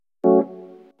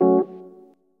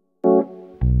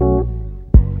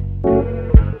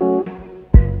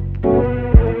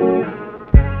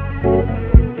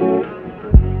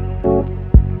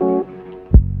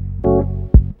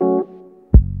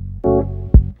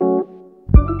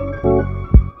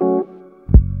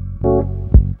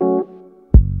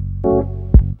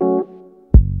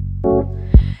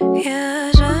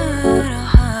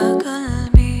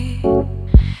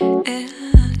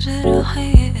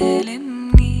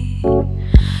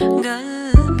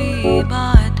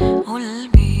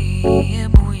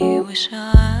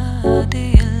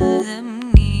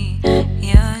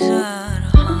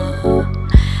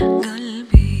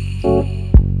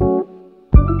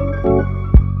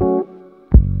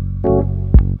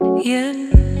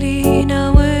يلي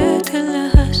نويت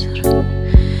الهجر،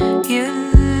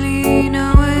 يلي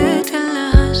نويت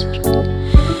الهجر،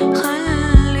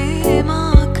 خلي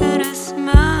معك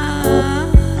رسمة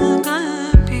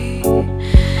قلبي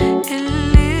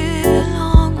اللي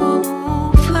العقب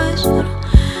وفجر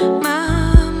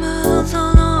مهما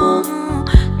ظلموا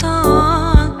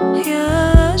طال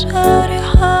يا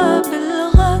جارحة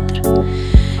بالغدر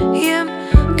يا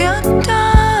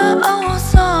مقطع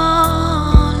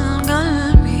أوصال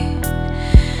قلبي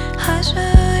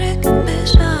هجرك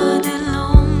بجاد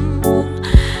العمر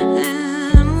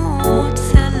للموت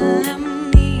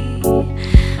سلمني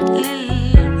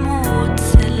للموت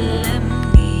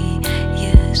سلمني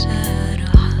يا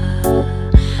جارحة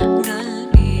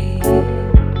قلبي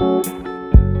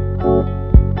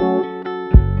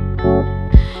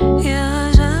يا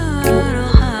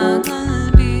جارحة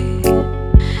قلبي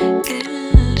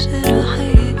كل جرح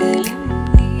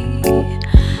يألمني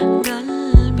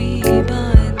قلبي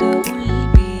بعد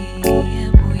قلبي يا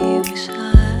بوي مش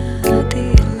عادي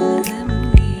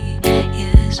يلزمني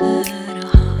يا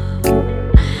جارحة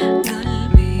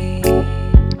قلبي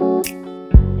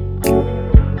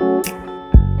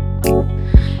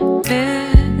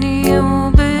بيني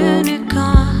وبينك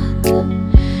عهد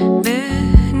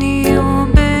بيني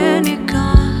وبينك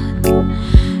عهد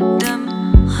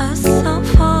دمع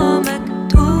الصفا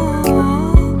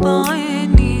مكتوب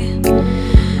عيني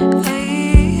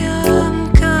أيام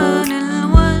كان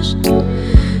الوجد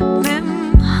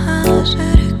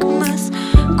بمحاجرك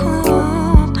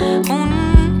مسكوب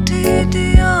وانتي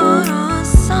ديار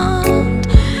الصعد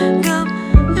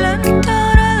قبل أن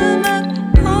ترى المكتوب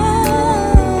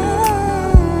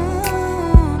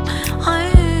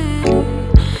عيني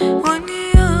واني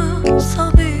يا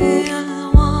صبي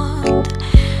الوعد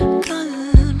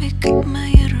قلبك ما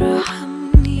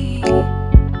يرحمني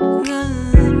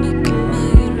قلبك ما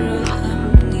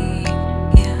يرحمني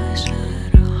يا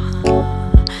جرحى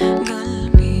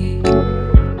قلبي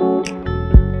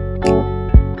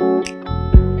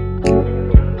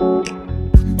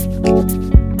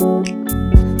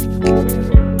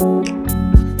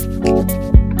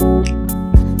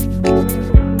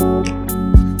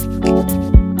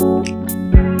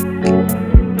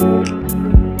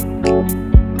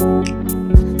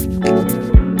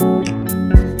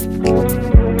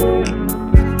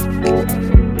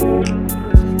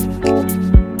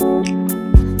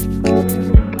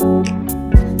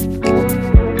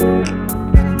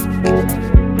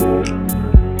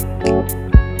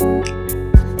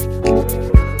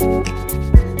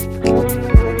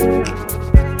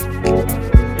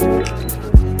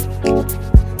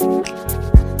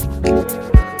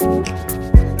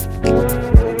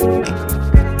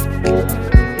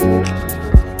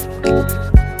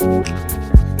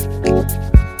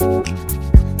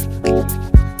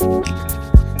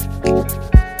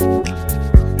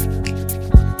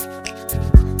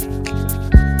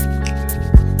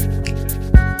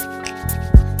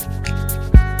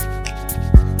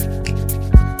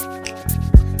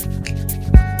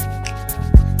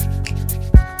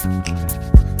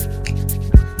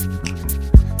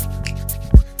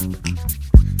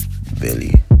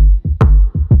Billy.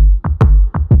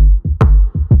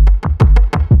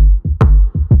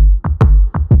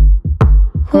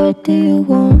 What do you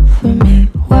want from me?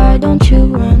 Why don't you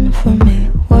run from me?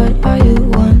 What are you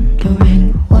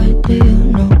wondering? What do you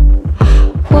know?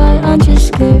 Why aren't you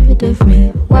scared of me?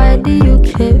 Why do you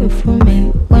care for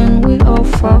me? When we all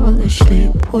fall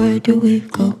asleep, where do we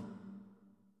go?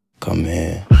 Come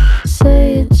here.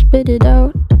 Say it, spit it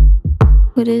out.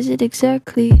 What is it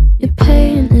exactly? Your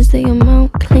pain is the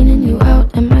amount cleaning you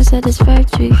out. Am I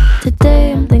satisfactory?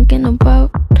 Today I'm thinking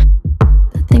about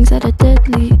the things that are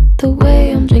deadly. The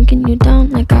way I'm drinking you down,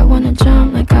 like I wanna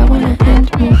drown, like I wanna end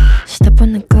me. Step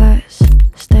on the glass,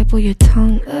 staple your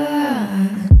tongue.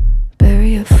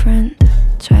 Bury a friend,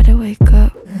 try to wake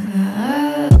up.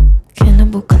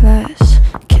 Cannibal class,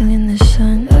 killing the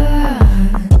sun.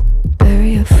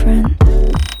 Bury a friend,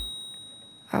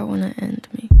 I wanna end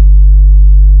me.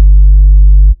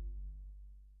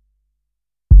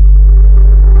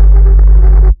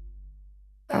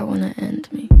 I wanna end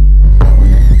me. I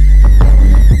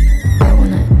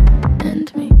wanna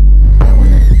end me. I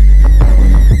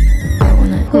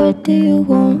wanna. What do you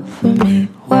want from me?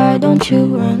 Why don't you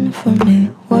run from me?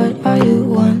 What are you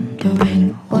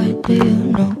wondering? What do you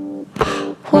know?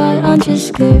 Why aren't you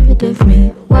scared of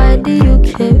me? Why do you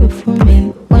care for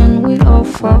me? When we all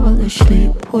fall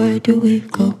asleep, where do we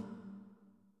go?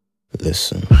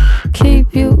 Listen.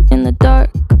 Keep you in the dark.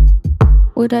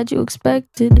 What had you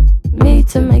expected? Me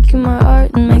to make you my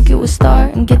art and make you a star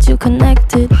and get you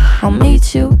connected. I'll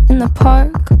meet you in the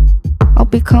park. I'll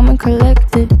be calm and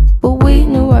collected. But we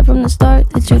knew right from the start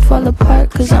that you'd fall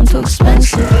apart, cause I'm too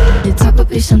expensive. It's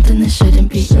probably something that shouldn't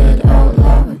be said out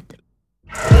loud.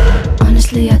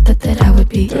 Honestly, I thought that I would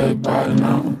be dead by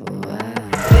now.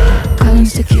 Calling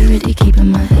security,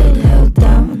 keeping my head held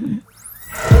down.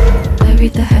 Bury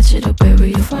the hatchet or bury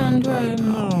your friend right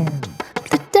now.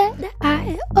 The debt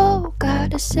I owe,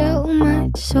 gotta sell my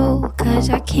soul, cause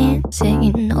I can't say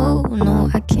no, no,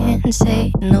 I can't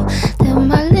say no. Then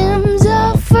my limbs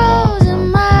are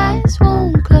frozen, my eyes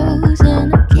won't close,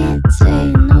 and I can't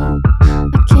say no,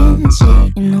 I can't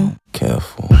say no.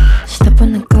 Careful. Step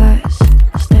on the glass,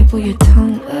 staple your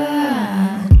tongue,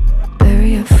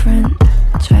 bury a friend,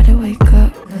 try to wake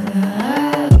up,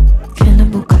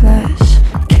 cannibal clash,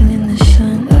 killing the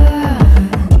sun,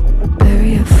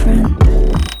 bury a friend.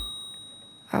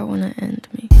 I wanna end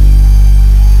me.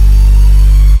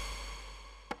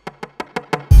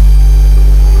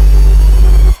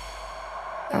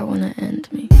 I wanna end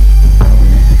me.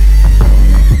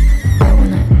 I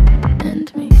wanna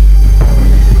end me.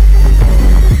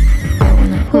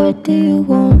 What do you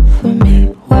want from me?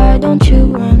 Why don't you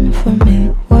run from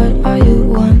me? What are you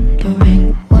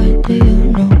wondering? What do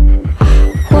you know?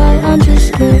 Why aren't you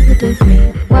scared of me?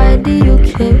 Why do you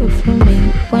care for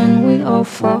me? When we all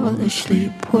fall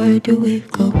asleep, where do we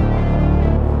go?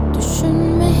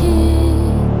 Düşünme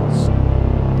hiç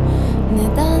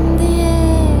neden diye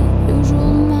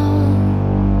yorulma.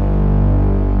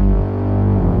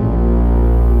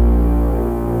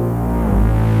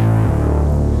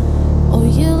 O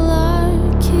yıllar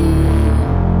ki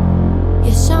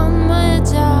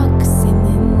yaşanmayacak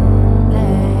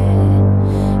seninle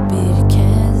bir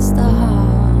kez daha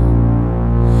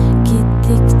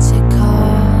gittikçe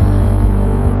kaybolan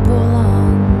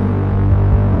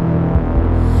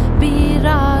bir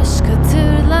aşk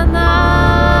hatırlanan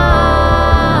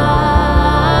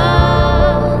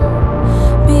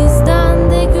bizden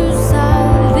de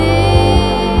güzeldi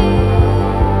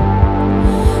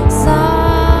sanma.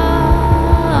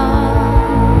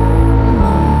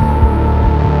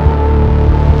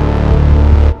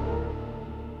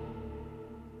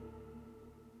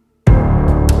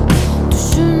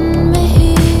 Düşünme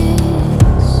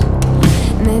hiç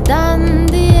neden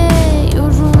diye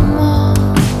yorulma.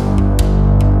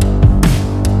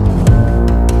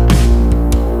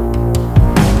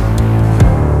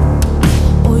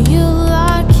 O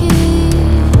yıllar ki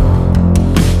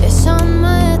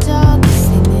yaşanmayacak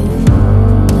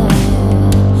seninle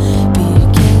bir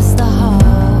kez daha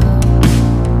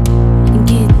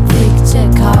gittikçe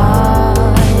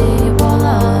kaybolan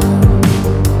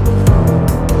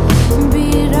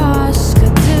bir aşk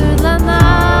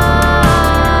hatırlanan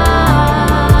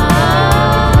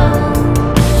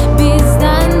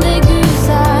bizden de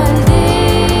güzeldi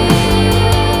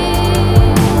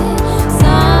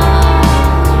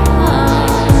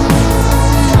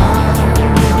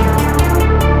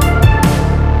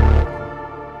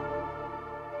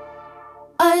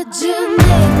acı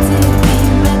nedir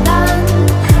bilmeden,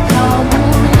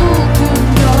 yağmurlu gün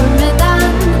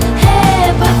görmeden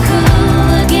hep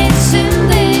akıllı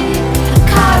geçindi,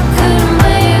 kalp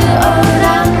kırmayı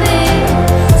öğrendi.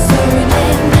 Söyle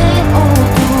ne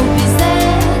oldu bize,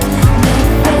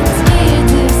 nefret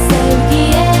midir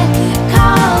sevgiye,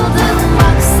 kaldın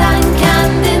bak sen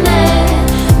kendine,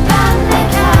 ben de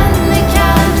kendi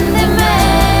kendime.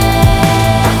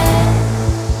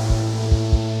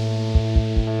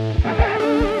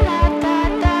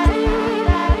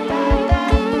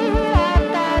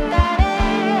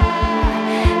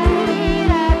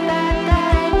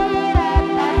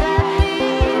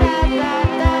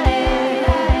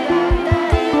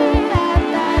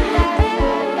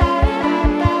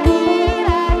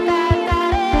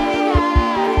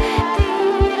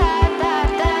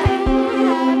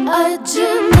 Acı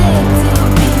nedir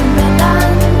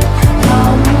bilmeden,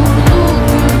 yağmurlu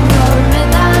gün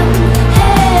görmeden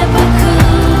hep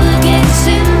akıllı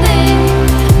geçindi,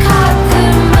 kalp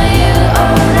kırmayı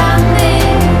öğrendi.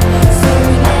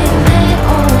 Söyle ne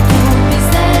oldu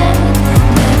bize,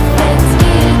 nefret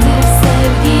midir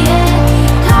sevgiye,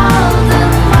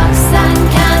 kaldın bak sen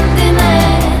kendine,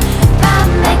 ben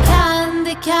de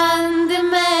kendi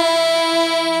kendime.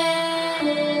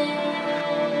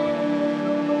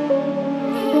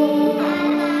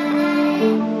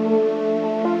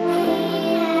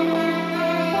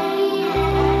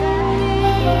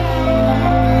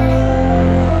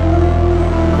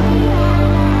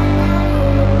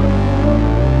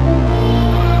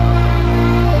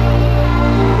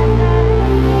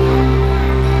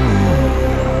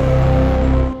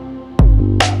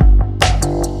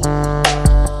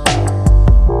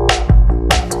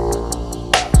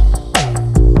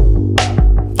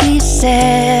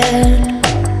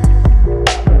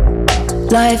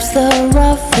 Life's the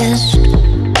roughest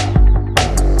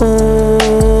ocean.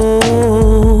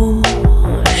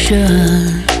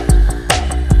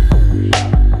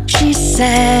 She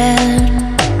said,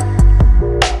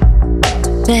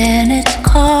 then it's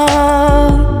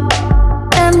cold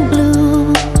and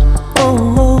blue.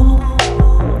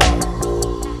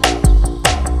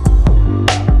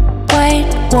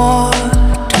 White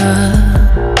water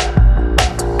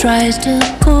tries to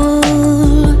pull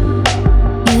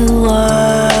you under,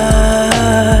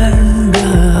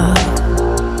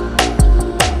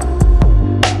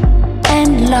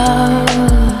 and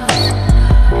love's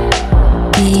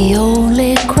the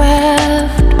only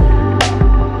craft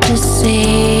to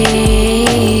save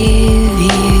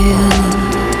you.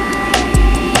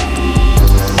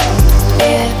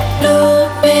 It blew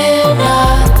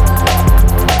up.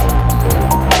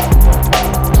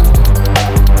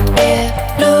 It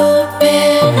blew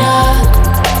up.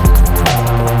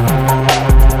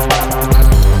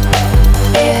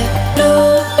 It blew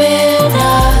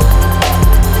up.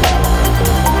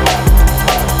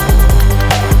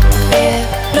 It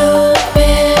blew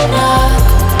up.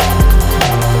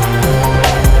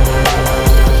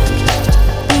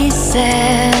 He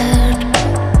said,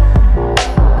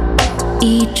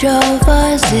 each of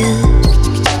us is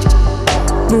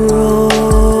broken.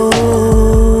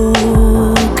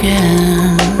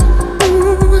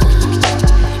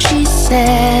 She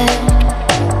said,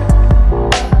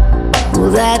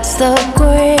 well, that's the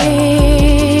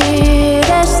greatest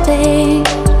thing.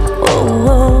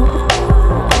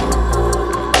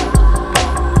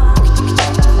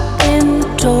 In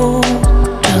total,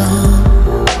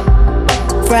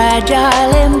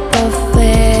 fragile imperfection.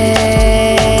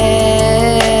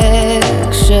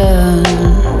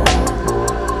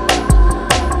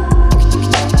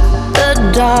 The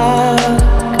dark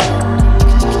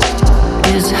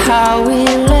is how we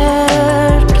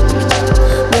let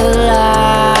the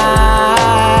light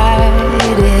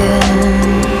in.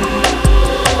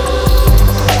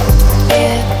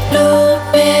 It blew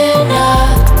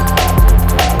up.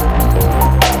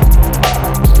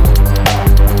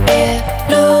 It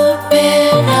blew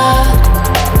up.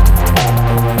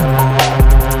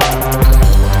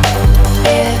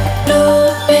 It blew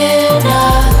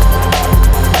up.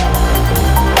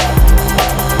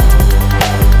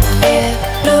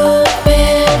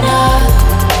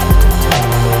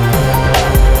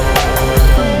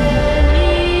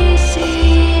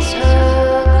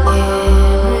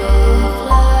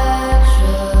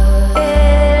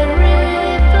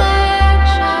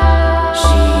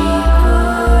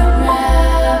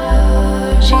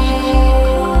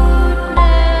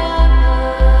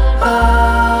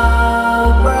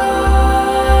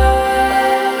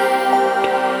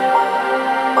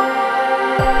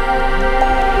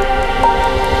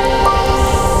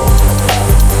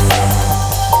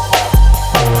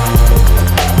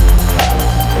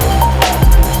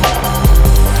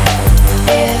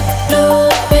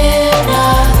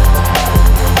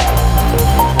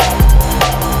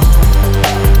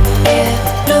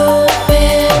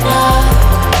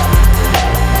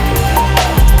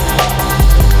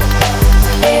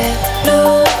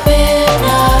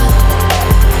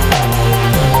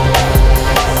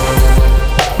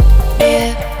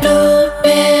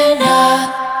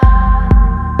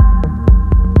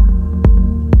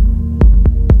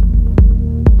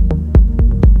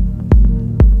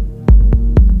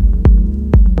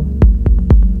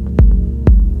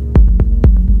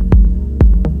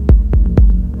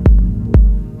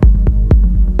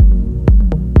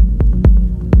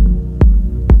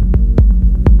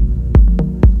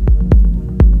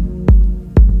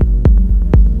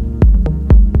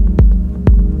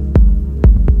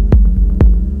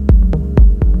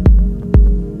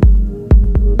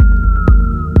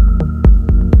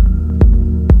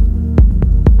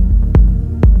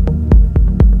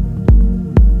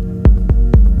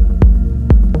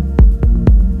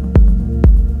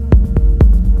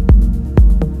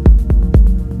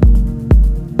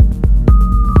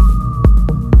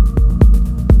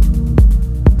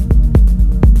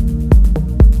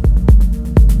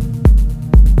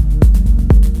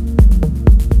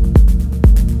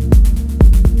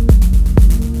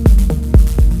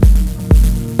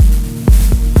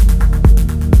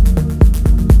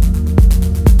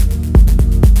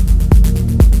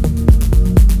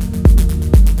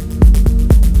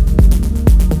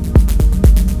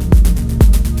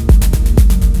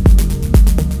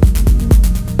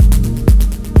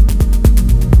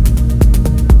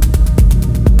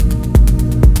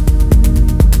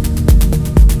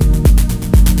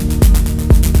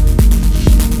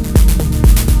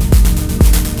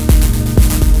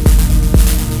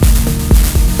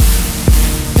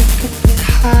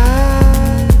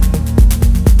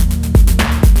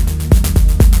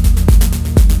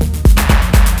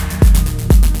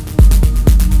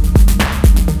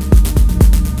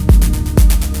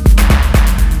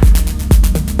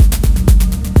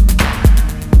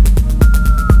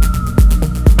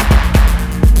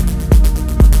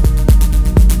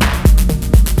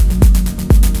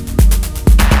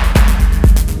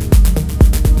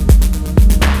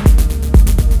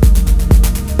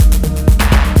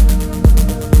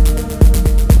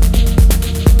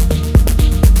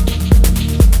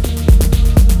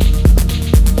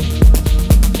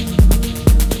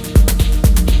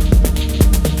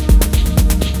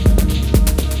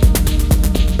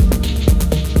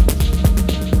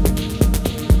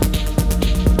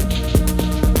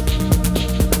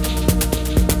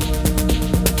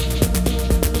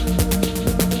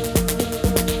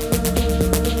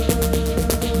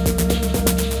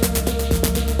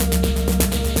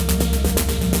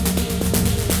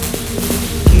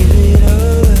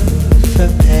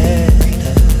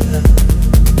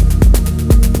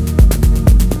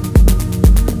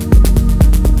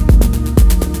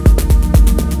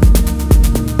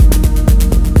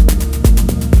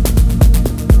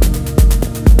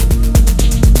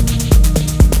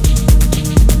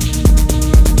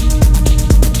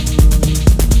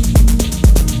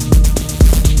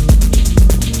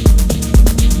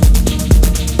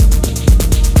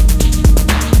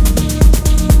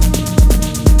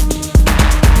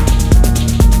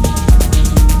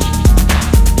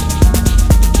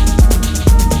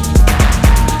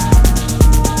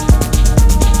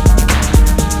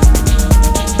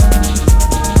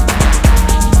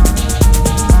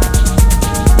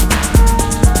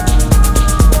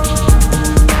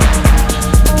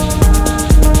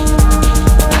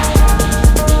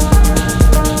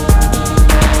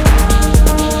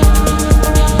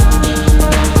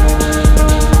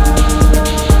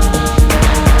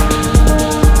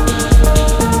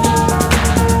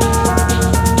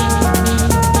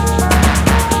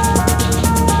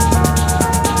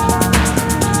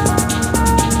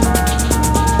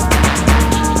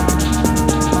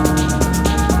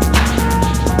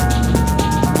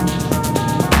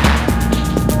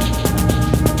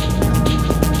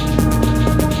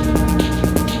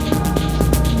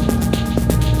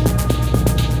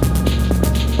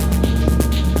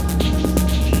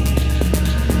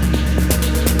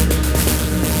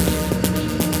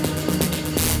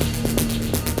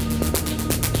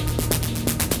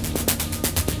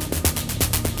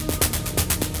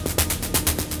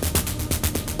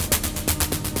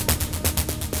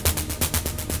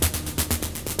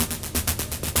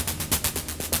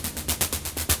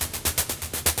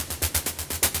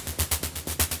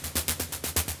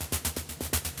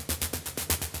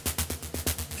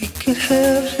 could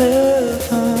have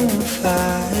love on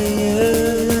fire.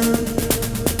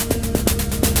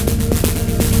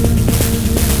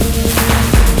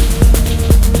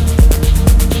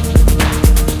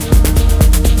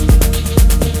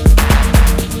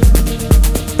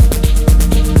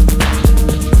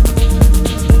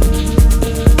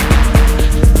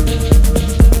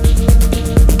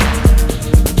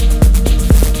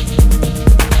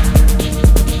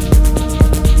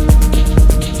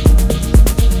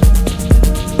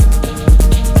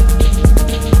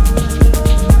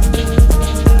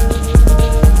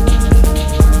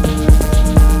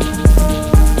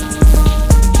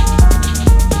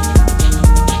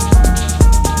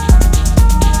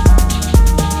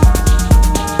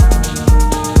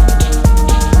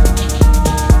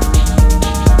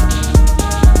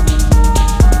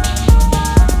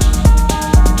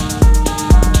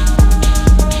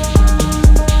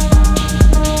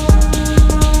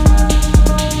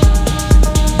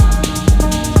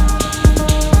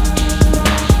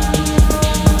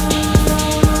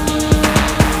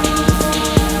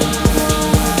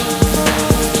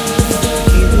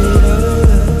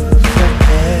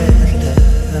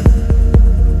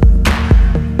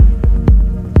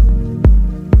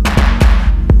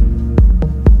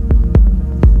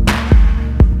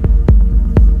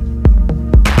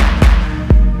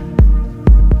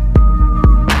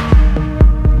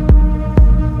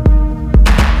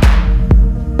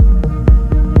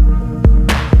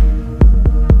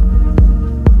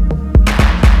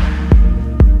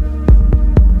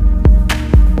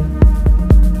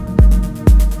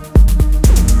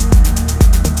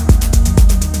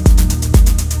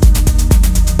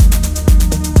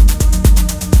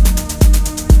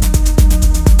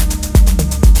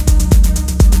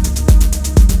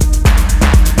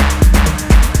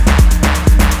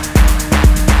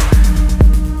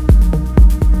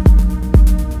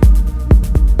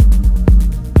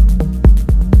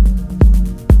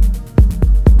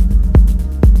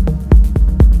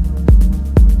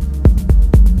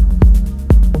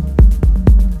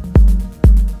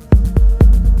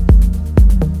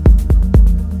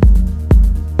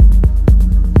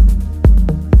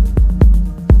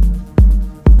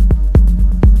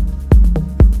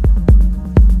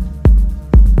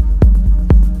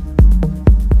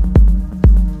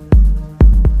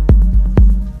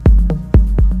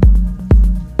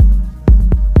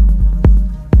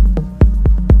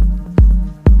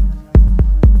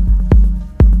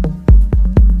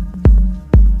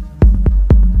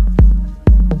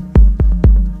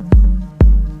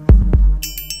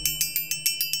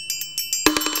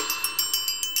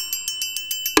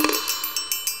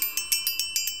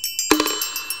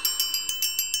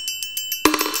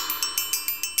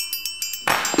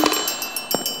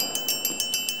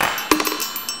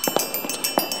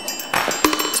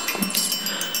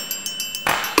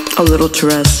 O little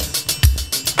Therese,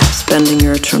 spending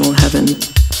your eternal heaven,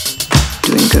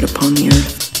 doing good upon the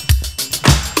earth.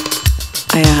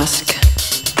 I ask,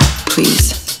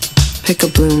 please, pick a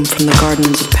bloom from the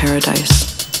gardens of paradise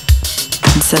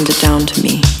and send it down to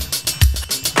me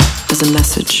as a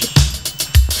message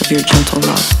of your gentle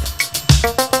love.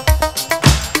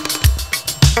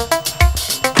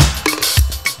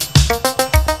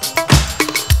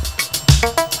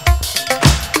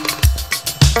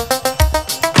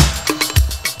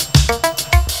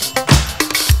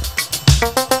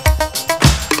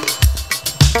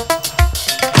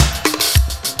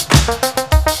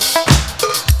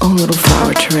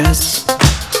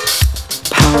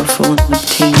 Powerful in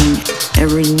obtaining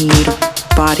every need of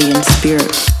body and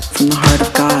spirit from the heart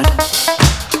of God.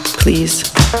 Please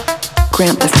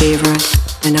grant the favor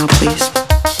I now place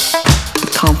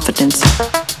with confidence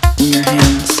in your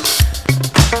hands.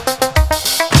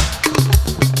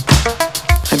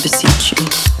 I beseech you.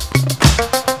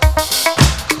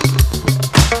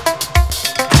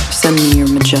 Send me your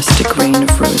majestic rain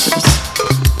of roses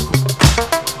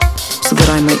so that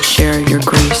I might share your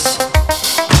grace.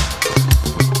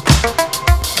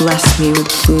 Bless me with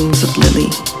blooms of lily,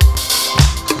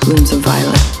 blooms of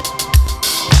violet,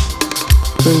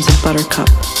 blooms of buttercup,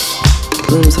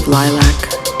 blooms of lilac,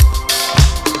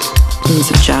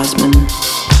 blooms of jasmine,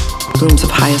 blooms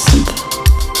of hyacinth,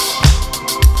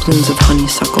 blooms of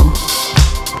honeysuckle,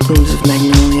 blooms of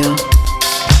magnolia,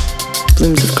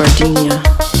 blooms of gardenia,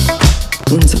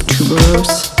 blooms of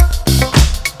tuberose.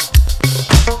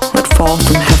 Let fall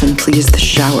from heaven, please, the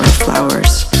shower of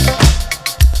flowers.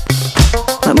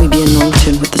 Let me be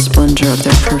anointed with the splendor of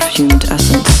their perfumed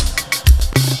essence,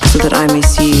 so that I may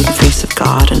see the face of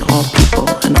God in all people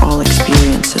and all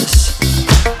experiences.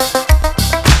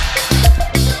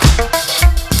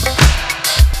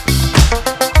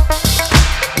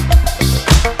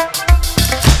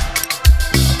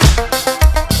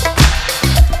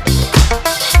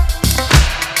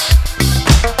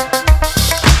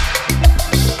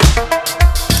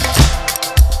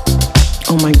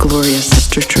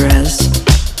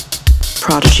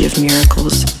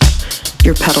 miracles,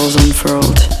 your petals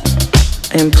unfurled.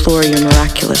 I implore your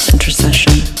miraculous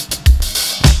intercession.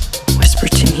 Whisper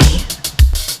to me,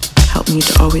 help me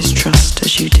to always trust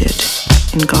as you did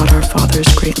in God our Father's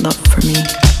great love for me,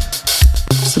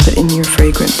 so that in your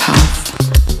fragrant path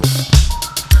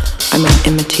I might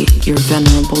imitate your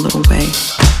venerable little way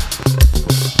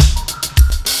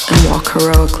and walk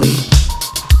heroically,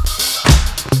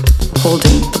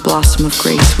 holding the blossom of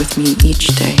grace with me each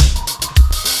day.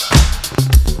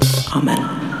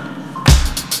 Amen.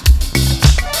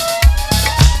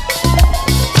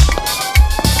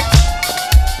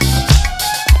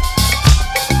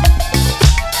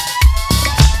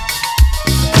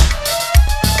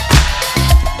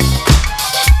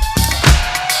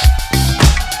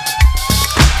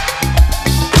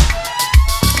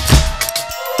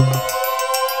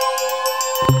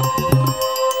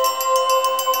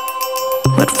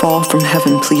 Let fall from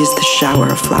heaven, please, the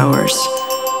shower of flowers.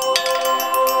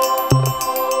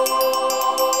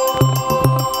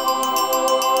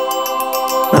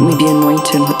 Let me be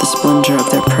anointed with the splendor of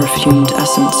their perfumed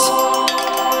essence.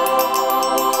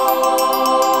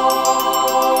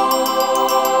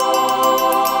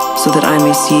 So that I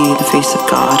may see the face of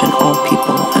God in all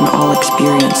people and all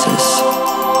experiences.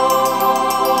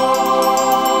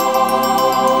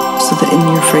 So that in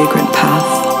your fragrant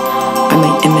path I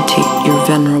might imitate your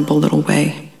venerable little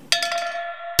way.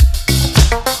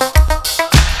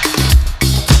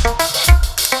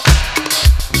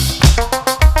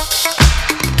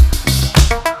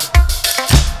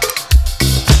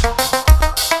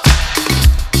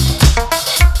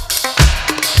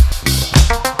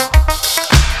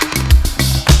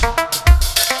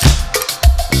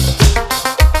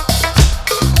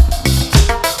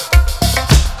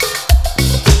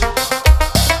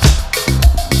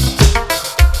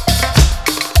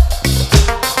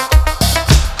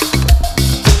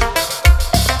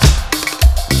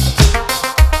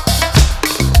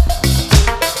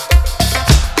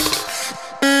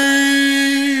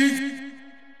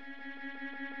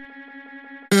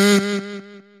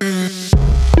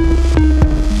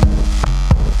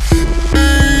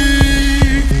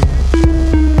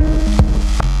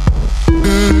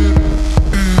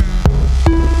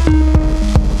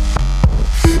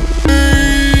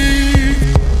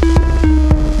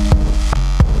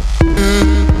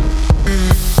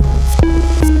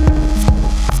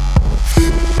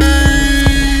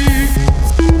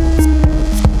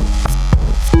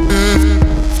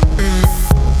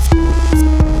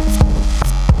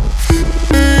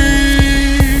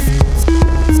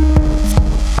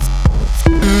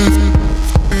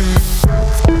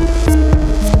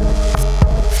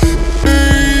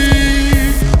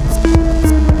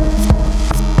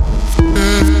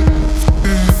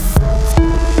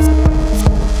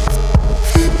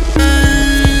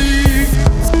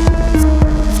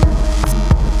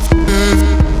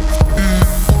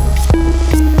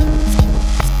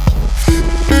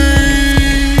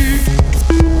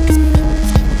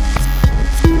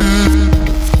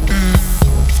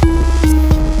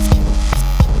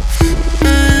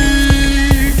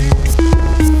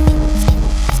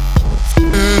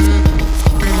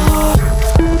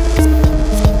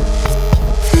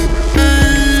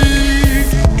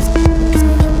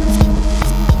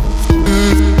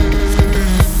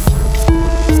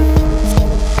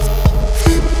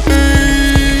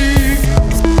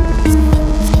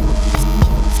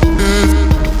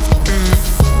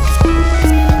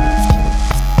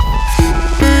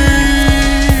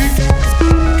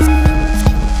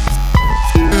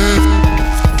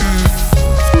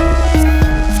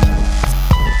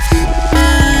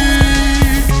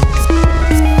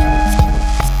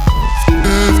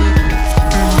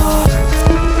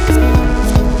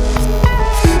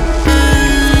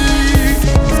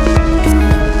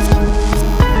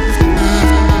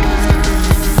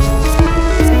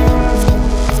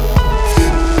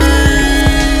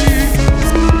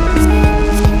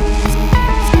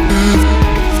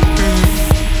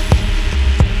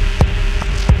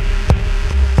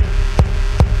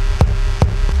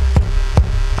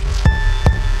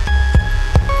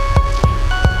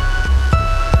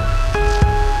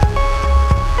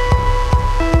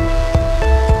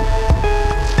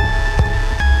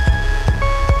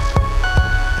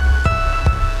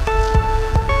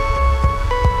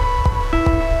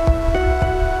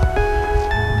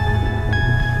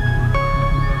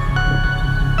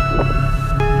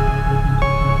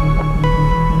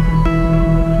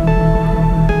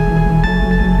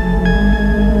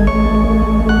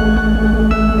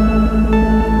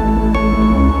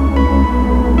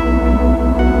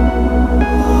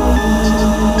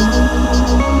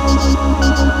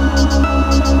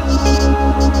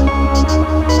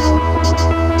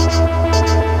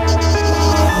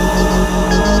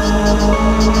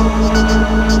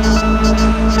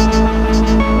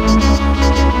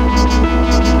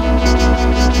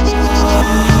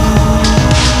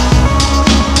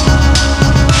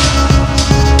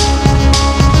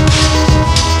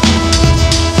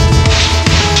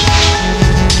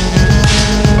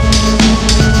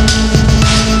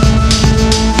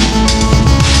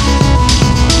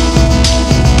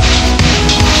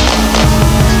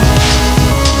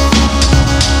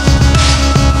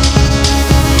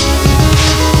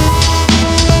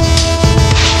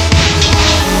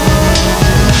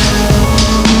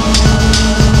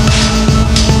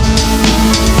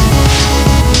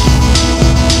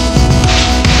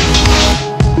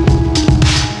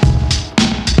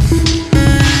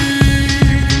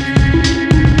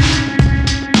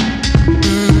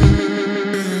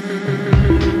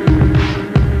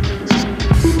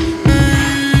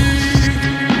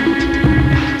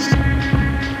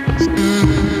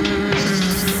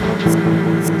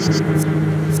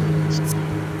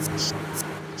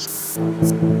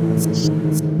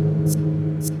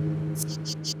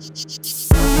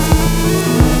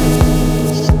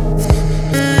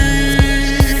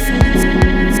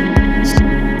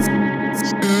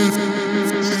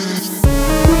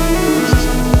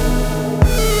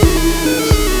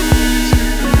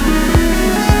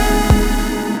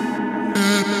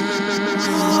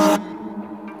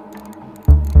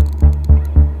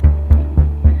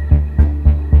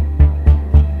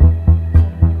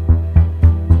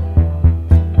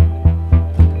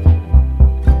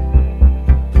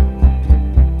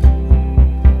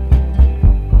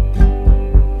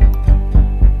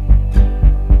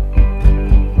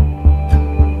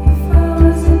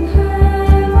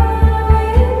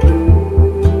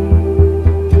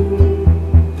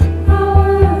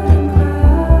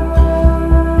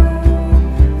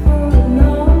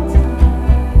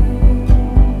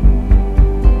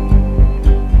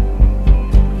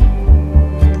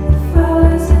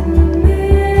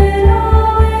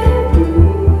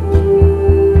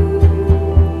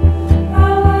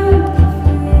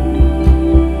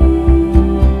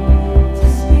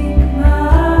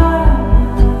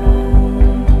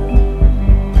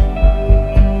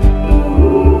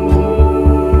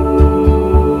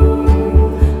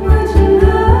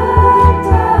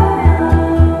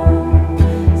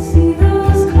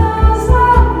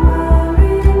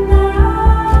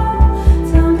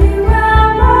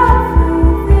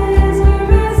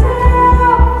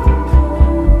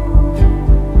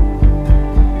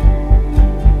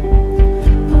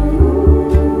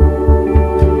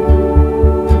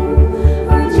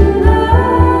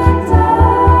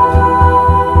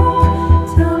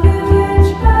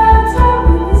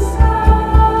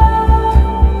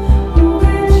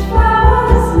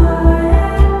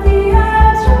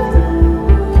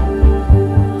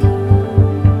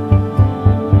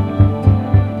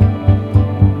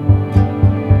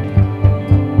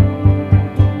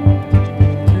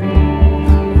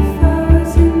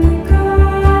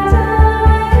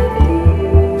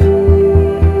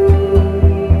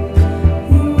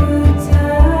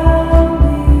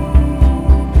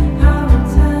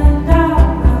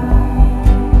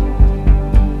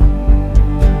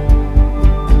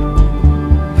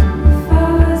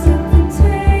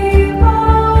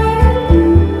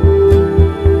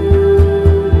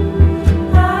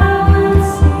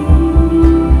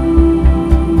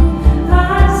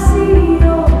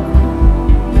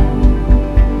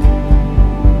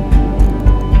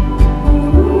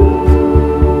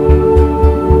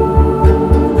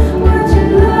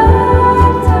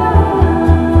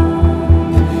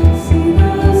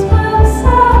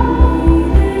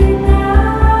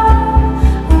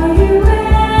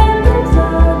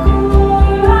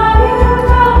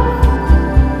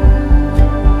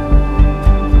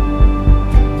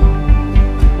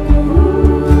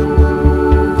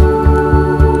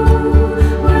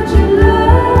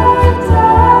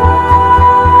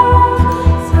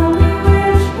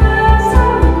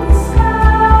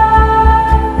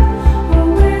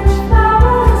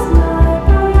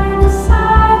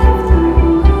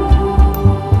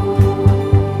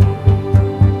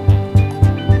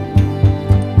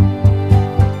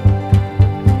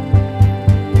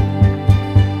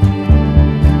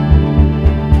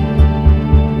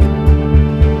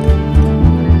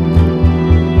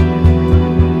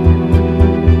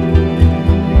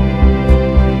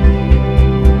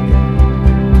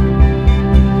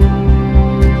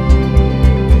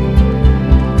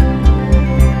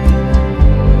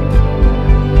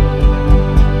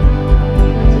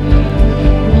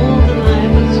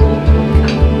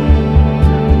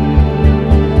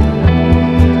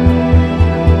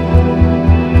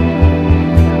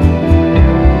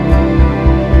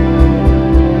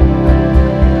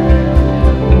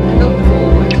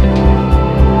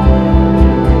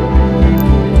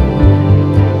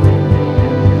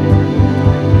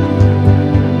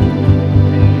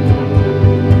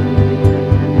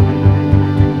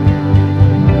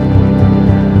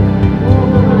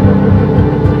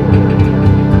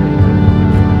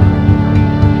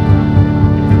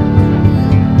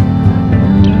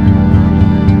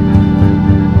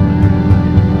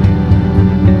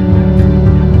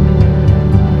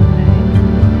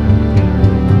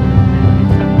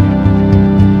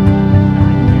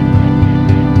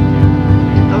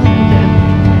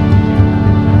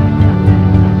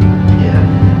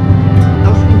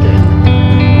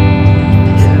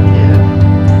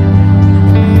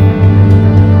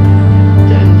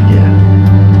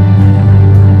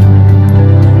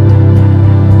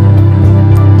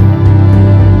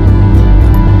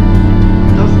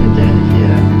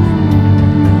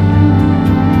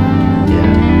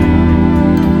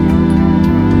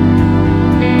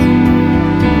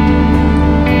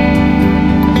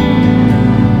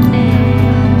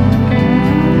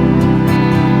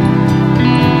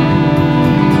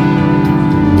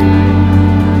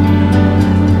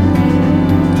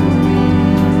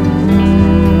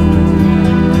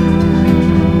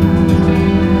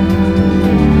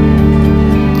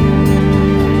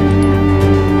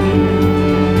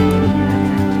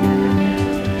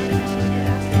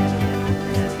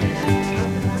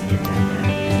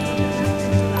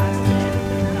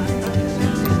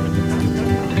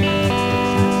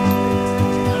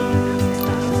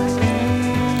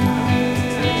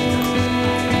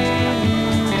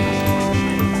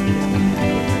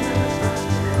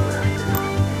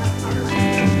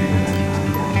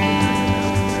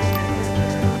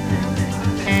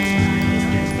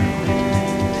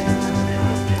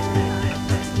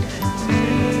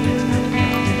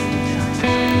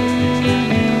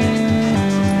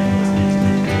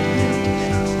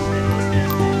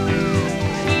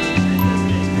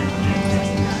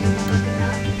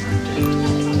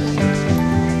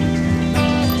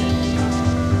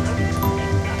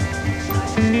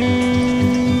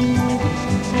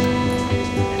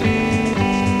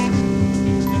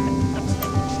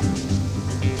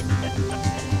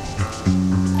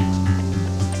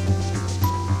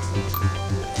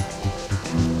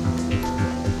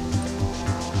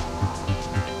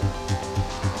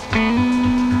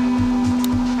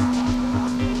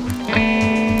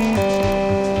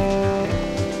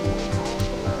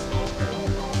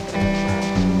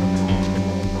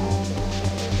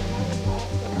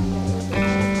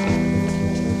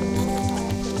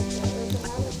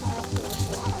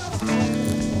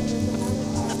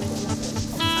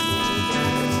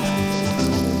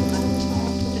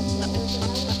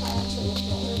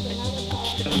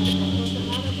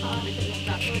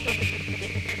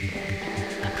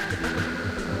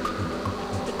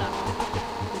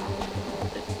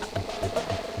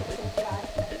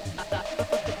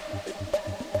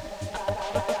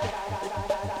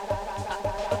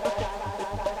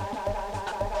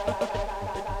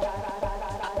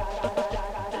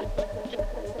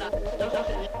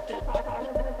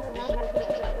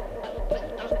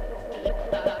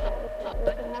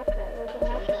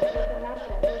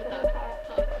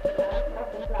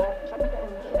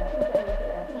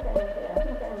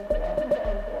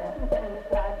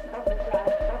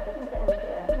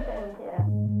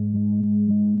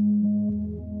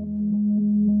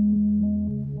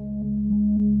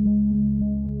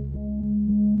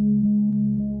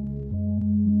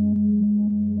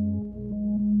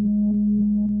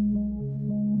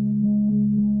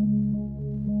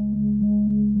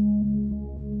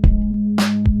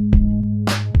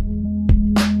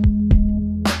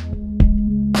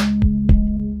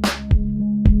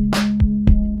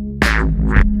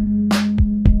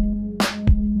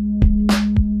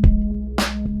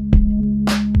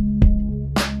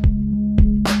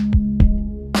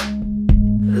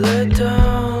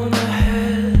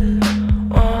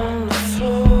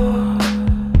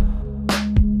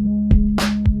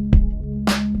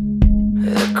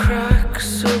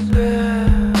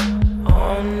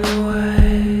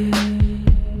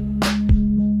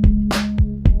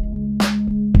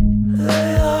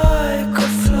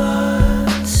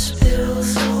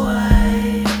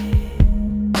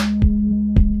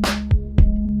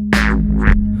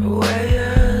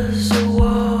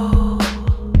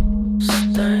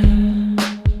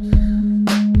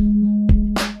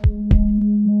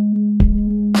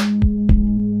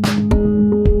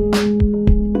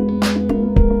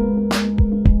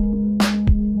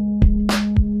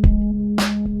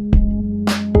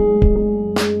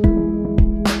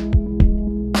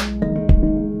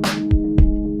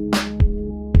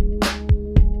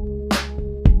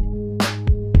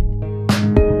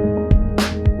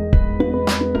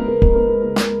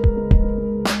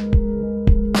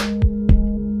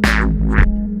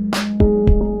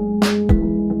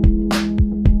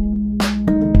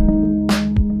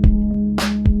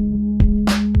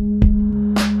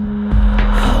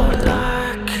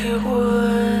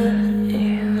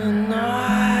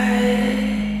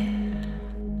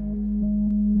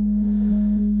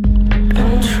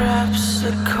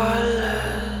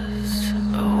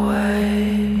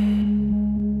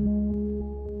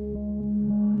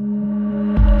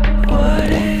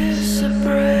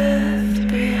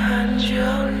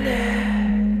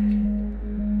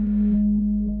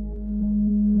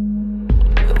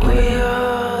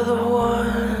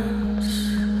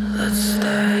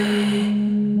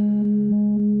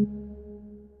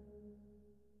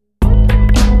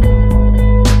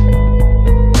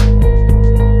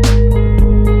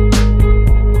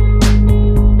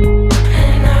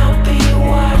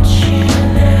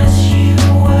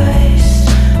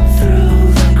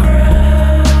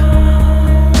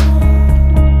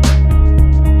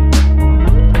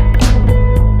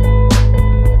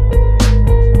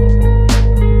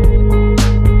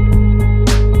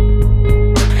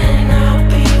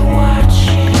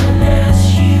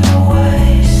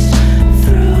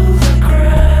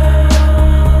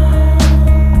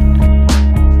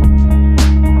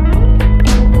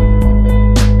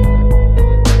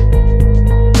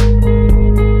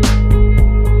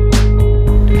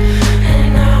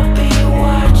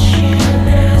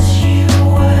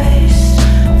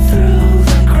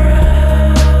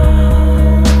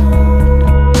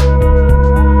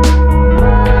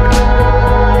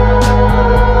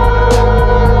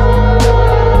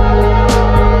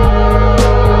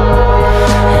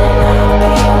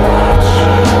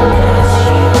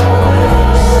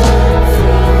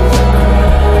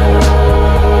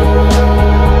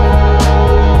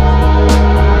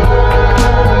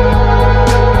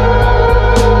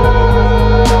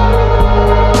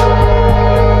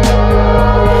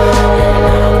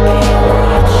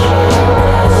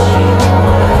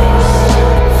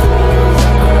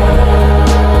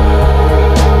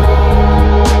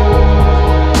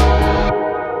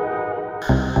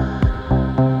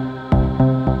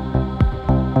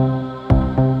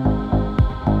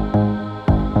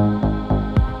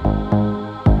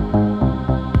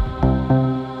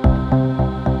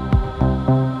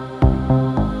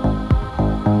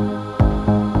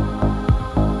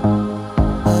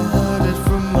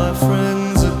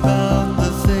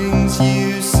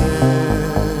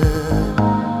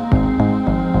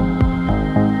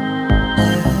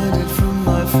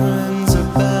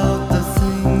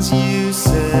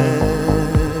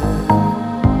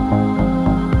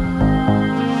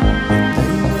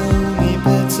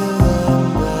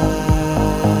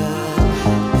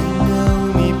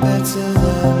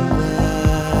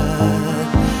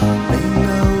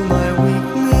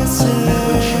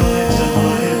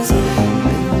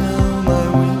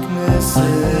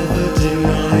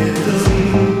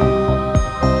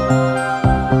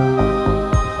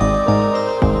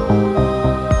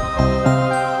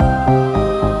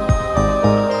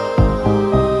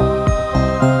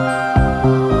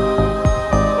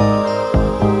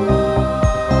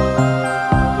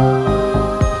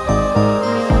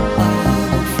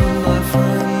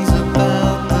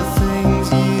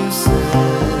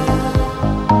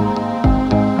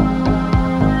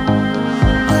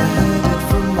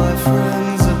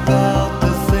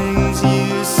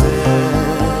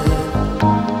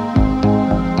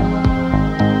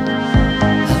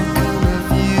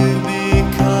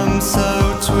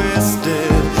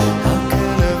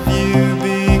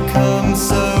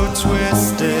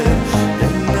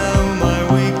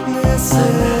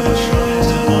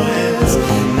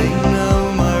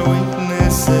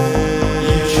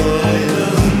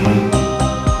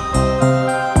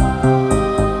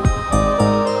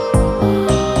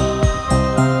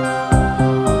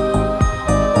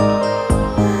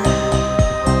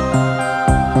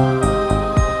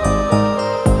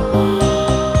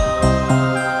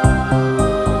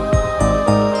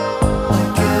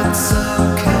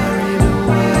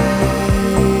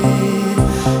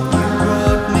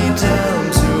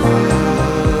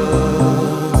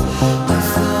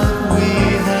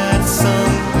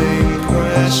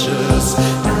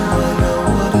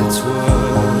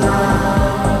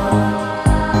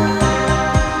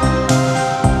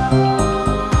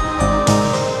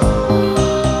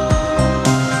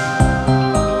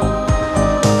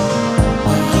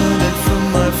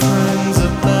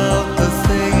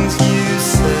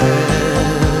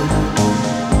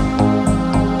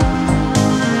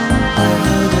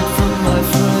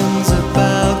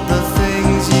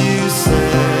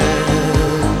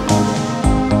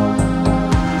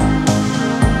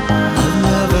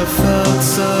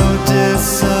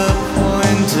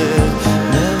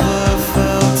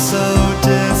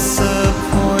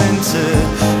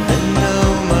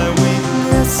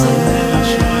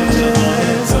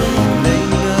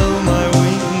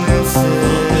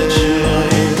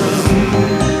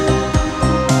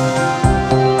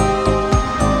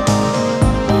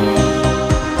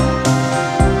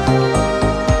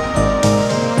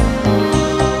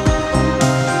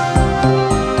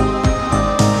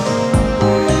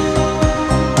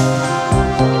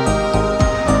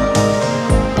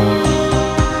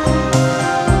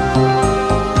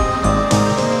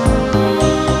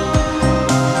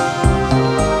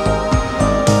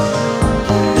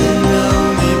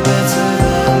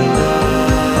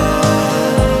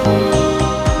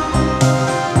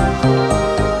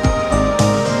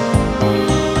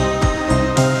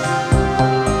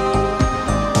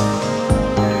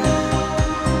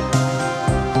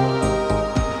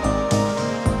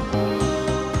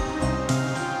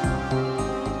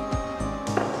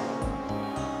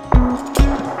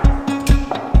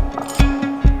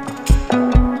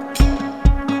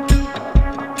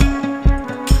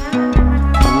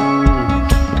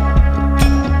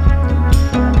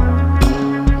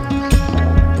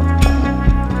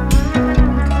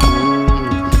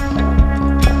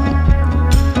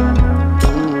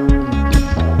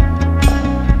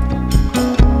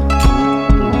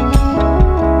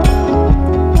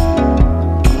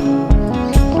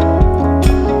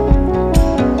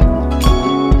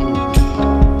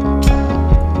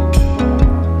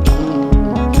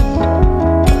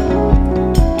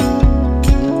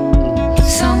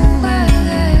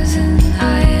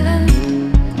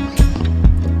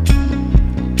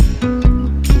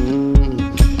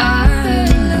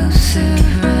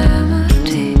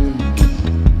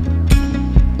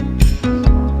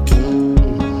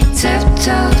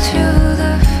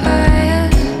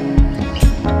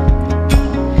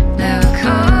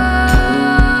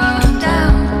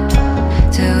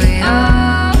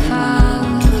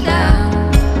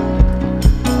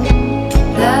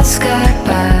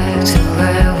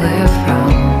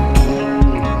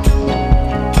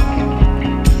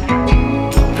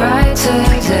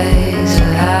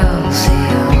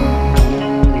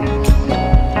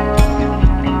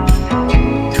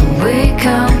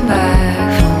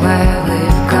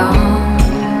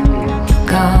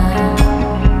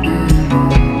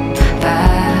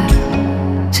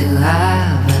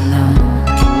 have alone.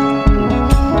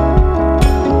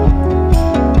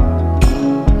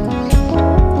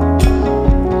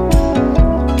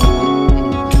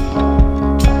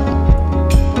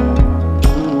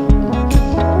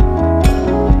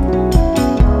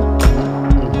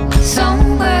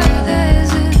 Somewhere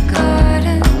there's a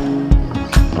garden.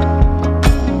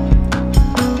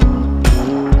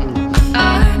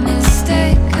 Our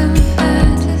mistaken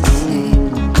fantasy.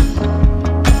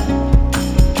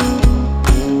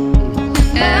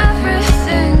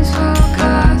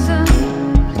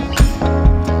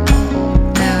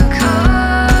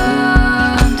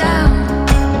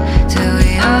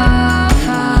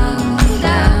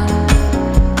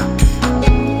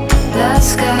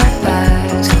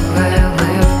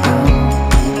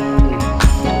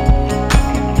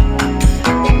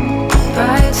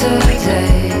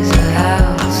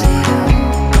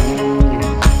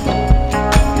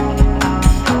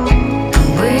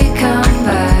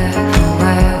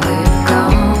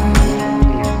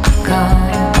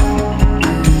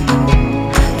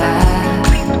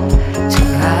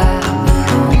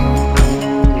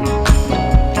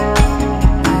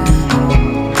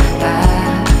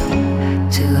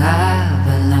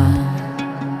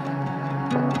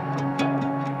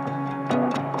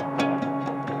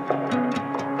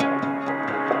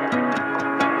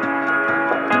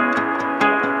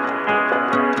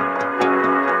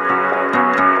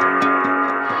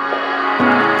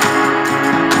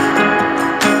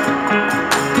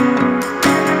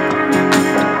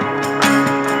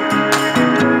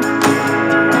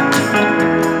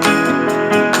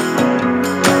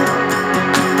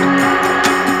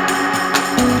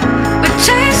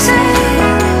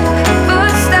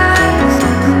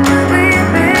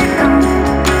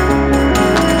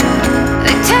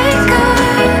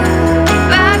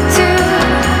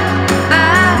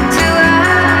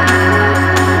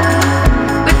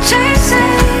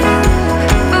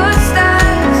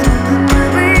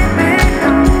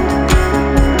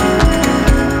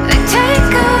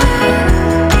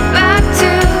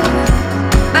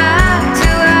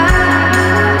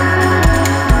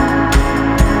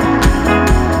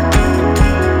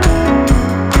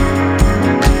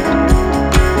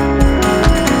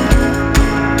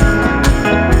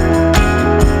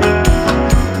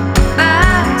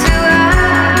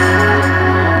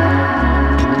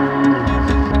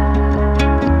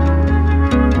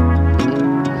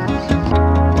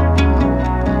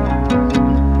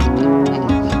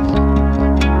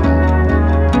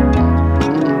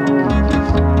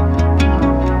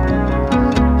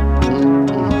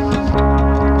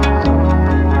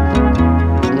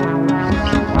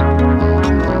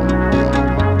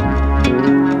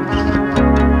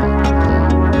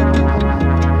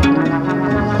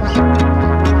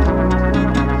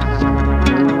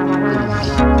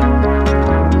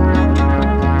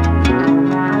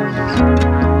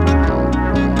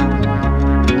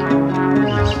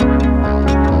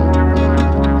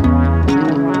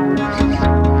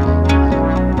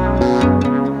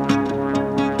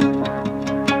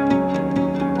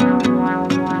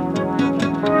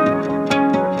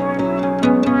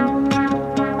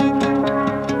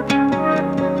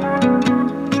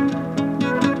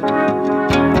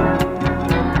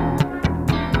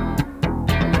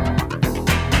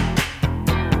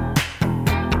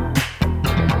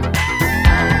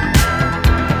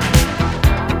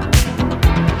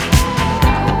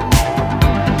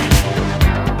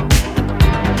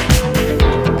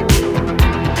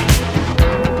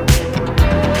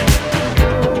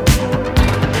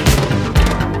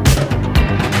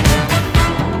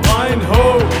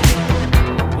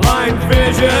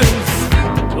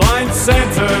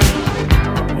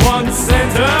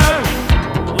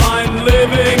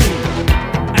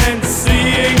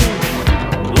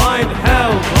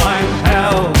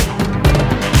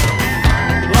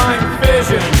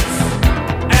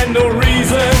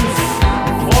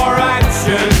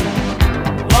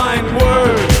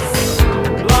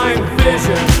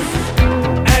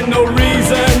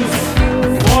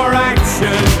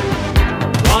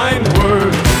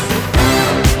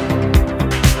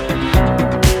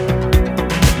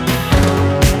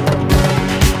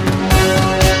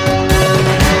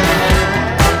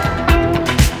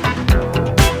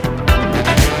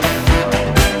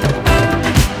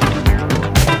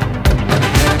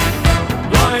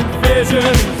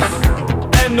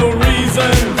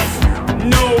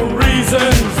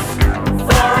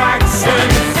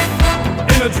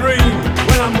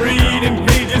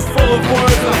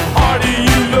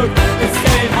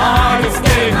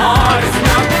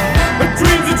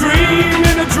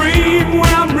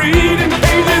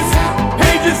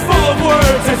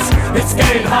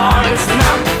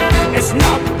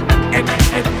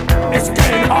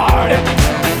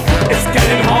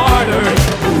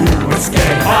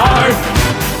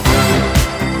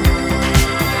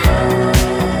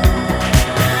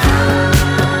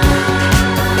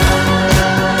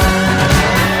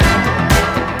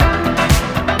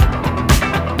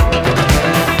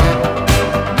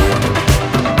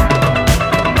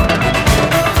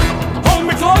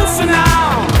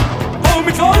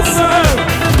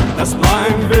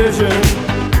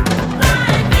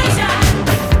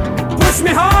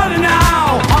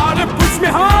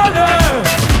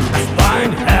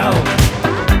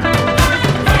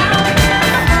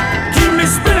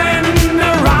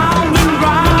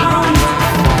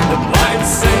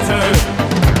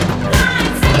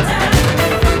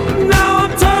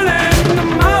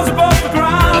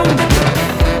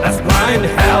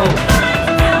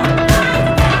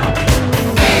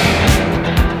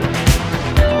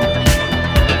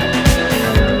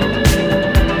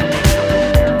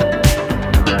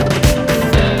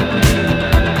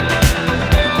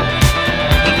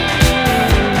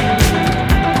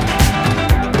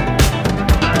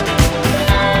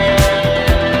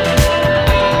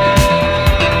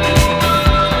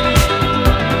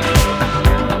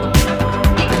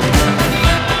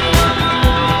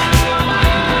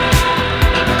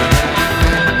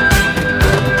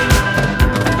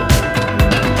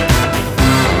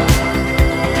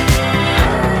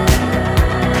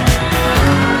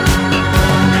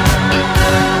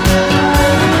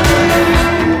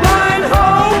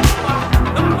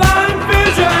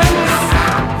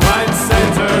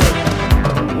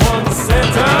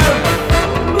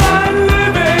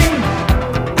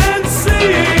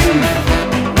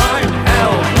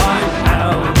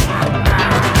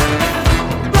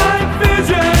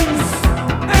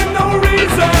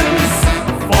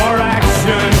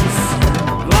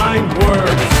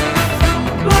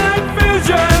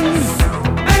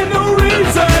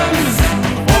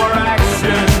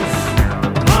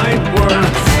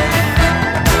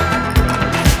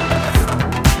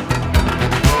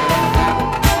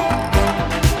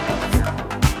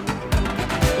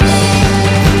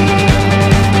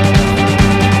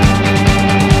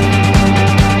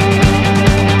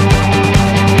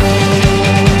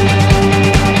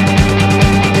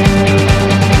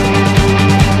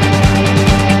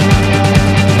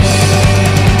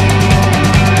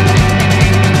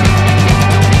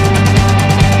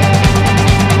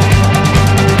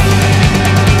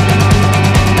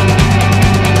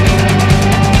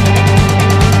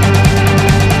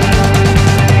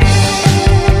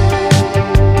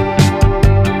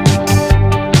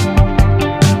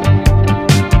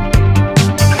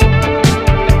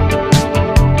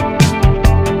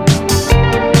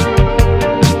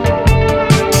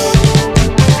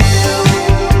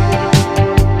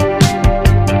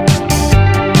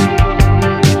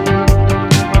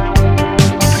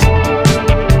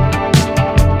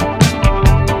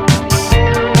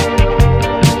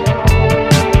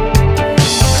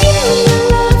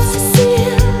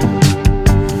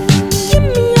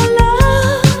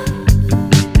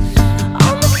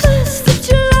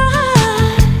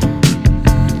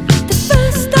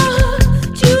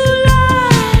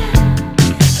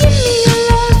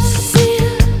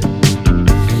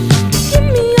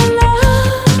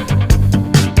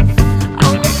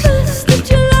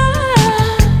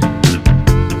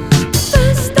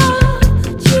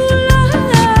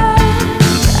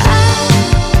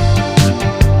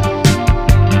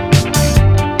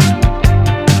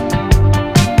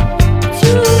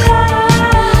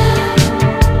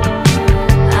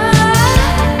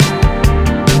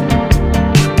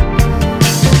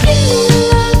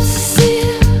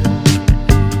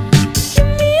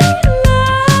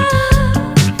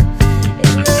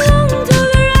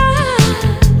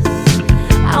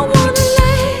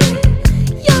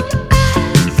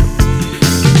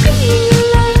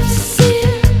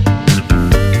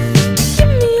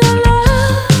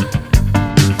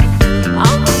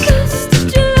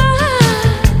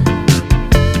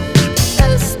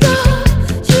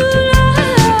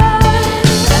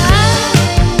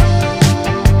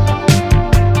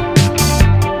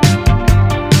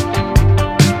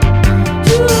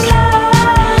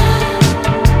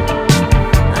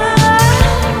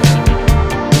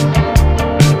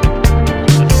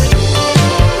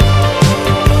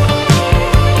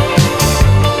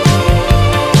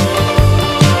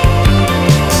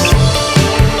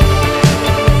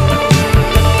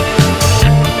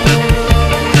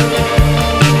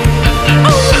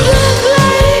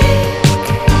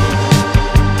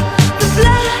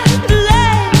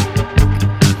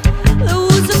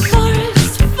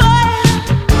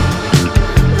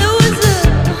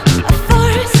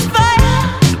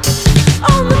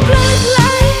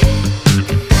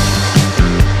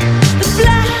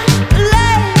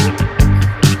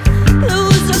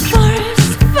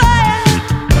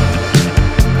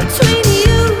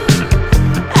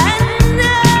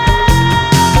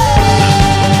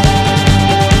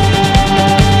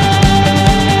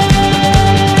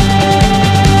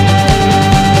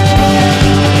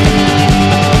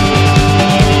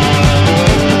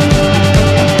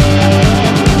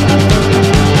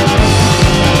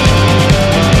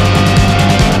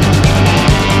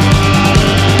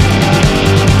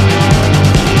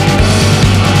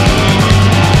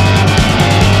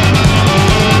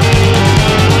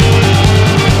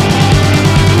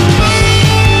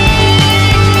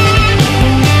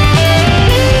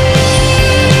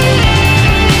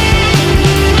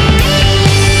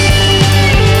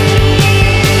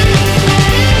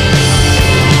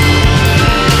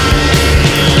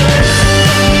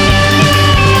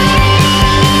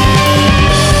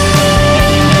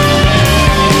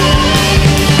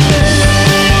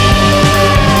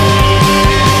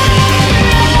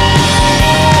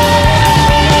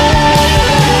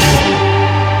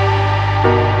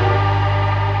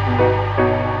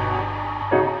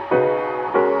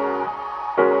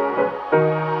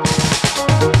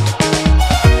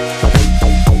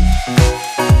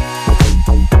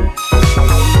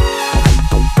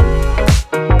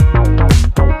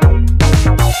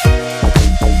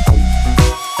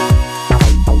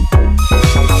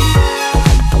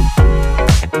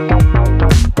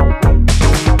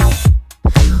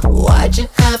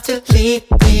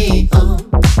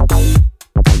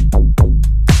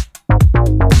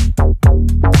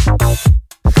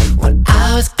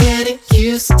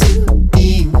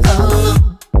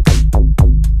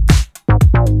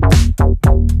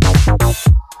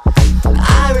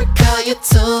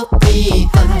 told me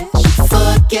I should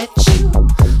forget you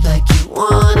like you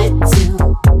wanted to.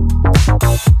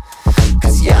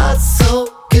 'Cause you're so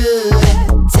good at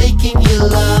taking your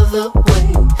love away.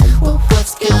 Well,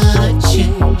 what's gonna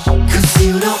change? 'Cause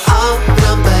you know I'll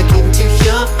run back into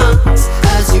your arms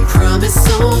as you promised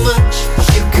so much.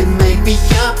 You can make me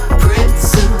your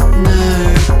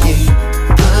prisoner again.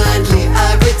 Blindly I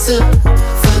return,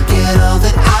 forget all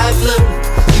that I've learned.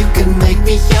 You can make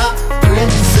me your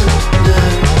prisoner.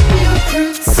 Your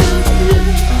prisoner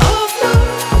of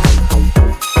love.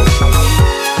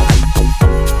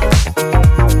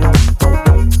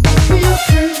 Your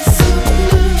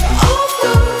prisoner of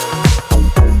love.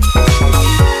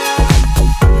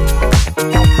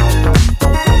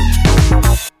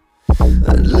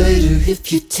 And later if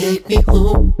you take me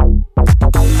home,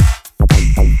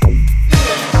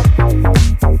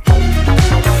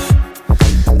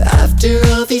 after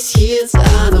all these years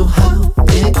I know how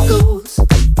it goes.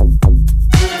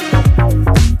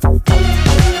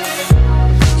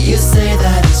 You say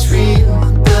that it's real,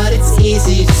 but it's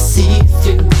easy to see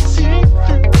through.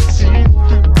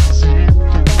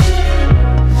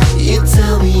 You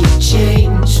tell me you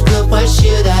changed, but why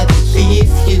should I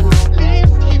believe you?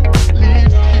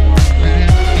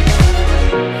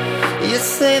 You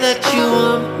say that you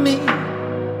want me.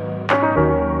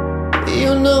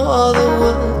 You know all the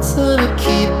words gonna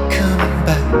keep coming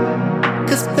back.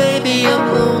 'Cause baby I'm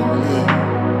lonely,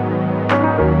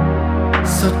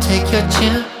 so take your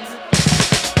chance.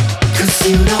 'Cause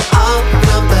you know I'll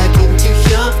run back into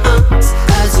your arms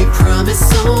as you promised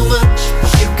so much.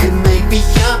 You can make me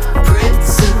your prince.